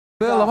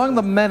Bill, among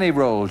the many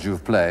roles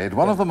you've played,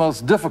 one of the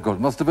most difficult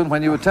must have been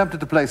when you attempted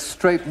to play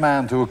straight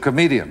man to a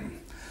comedian.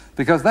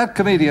 Because that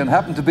comedian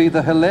happened to be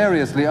the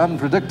hilariously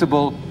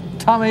unpredictable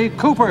Tommy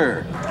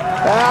Cooper.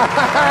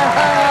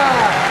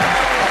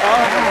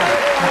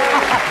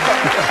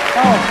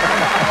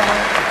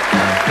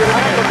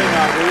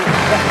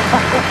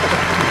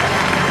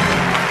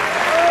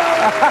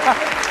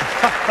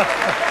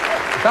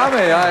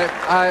 Tommy,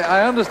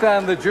 I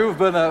understand that you've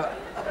been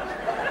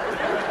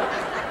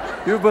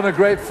a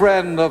great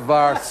friend of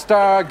our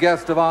star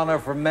guest of honor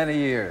for many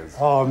years.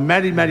 Oh,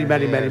 many years.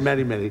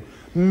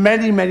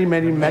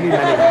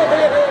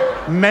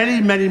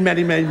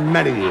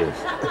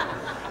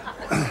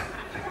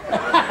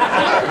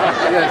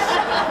 Yes.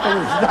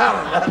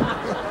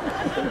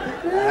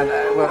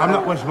 I'm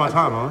not wasting my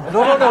time, am I?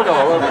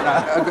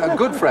 No. A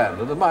good friend,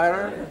 an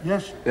admirer.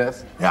 Yes.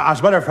 Yes. Yeah, as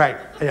a matter of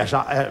fact, yes.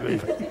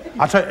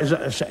 I tell you,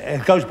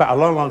 it goes back a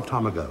long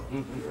time ago.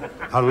 It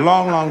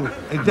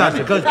does.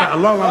 It goes back a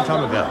long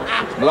time ago.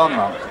 Long.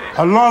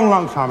 A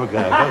long time ago.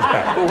 It goes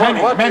back.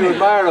 Well, what do you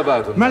admire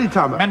about him? Many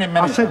times.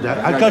 I said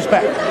that. It goes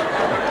back.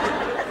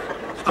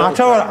 I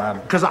tell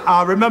you, because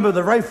I remember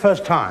the very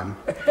first time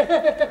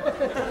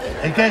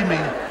he gave me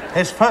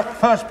his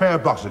first pair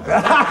of boxing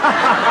gloves.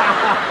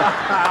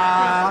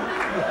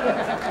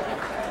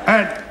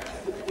 And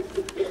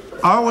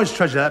I always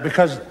treasure that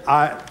because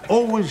I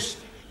always,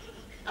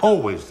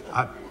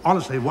 I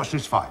honestly watched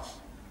his fights.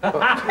 I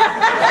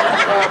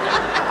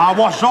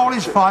watched all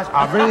his fights,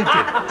 I really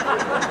did.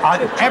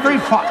 Every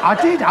fight,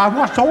 I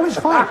watched all his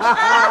fights.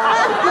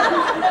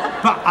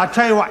 But I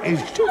tell you what,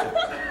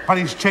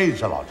 he's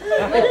changed a lot.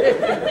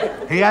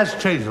 He has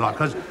changed a lot,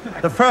 because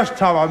the first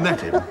time I met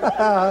him,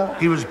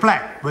 he was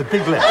black with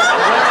big lips.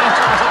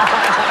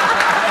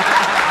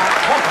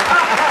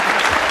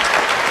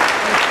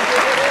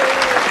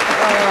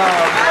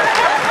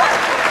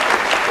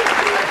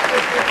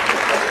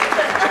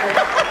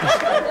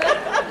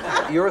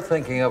 You're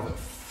thinking of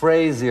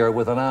Frazer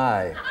with an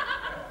eye.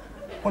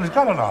 Well, he's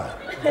got an eye.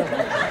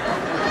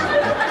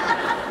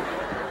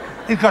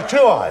 He's got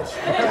two eyes.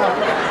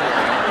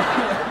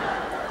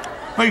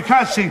 But you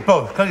can't see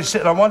both because he's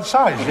sitting on one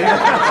side, see?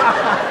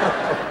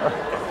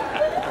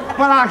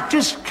 But I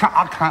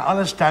can't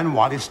understand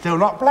why he's still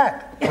not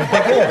black with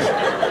big ears.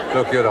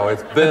 Look, you know,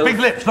 it's Bill. Big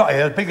lips, not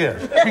ears, big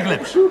ears, big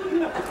lips.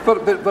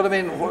 But I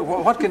mean,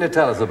 what can you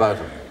tell us about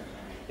him?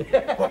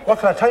 What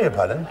can I tell you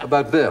about him?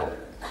 About Bill?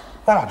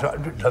 Well, I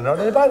don't know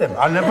anything about him.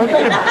 I never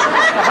met him.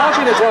 How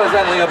can you tell us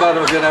anything about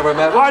him if you never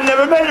met him? I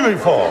never met him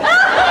before.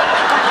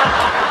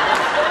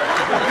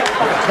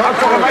 I'm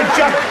talking about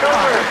Jack.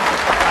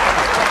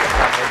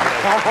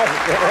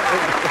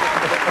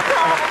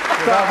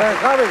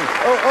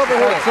 Over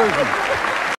here, Susan.